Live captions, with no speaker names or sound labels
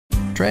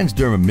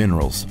Transderma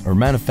Minerals are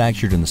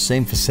manufactured in the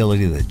same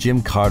facility that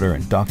Jim Carter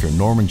and Dr.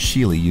 Norman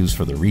Shealy used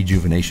for the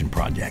rejuvenation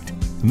project.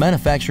 The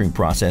manufacturing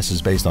process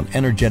is based on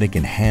energetic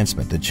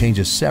enhancement that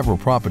changes several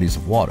properties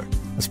of water,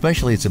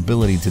 especially its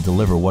ability to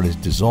deliver what is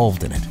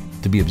dissolved in it,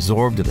 to be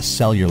absorbed at a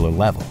cellular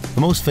level.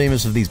 The most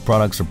famous of these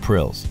products are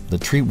Prills,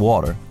 that treat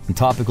water, and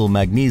topical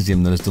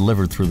magnesium that is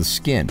delivered through the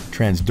skin,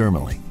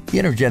 transdermally. The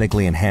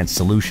energetically enhanced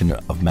solution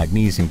of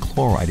magnesium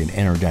chloride in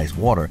energized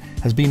water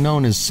has been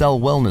known as Cell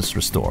Wellness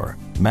Restorer,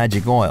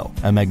 Magic Oil,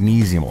 and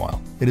Magnesium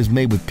Oil. It is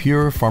made with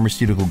pure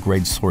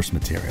pharmaceutical-grade source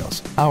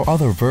materials. Our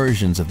other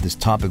versions of this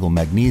topical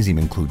magnesium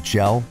include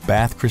gel,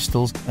 bath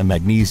crystals, and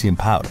magnesium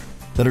powder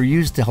that are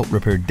used to help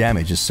repair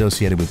damage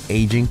associated with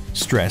aging,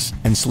 stress,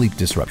 and sleep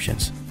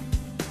disruptions.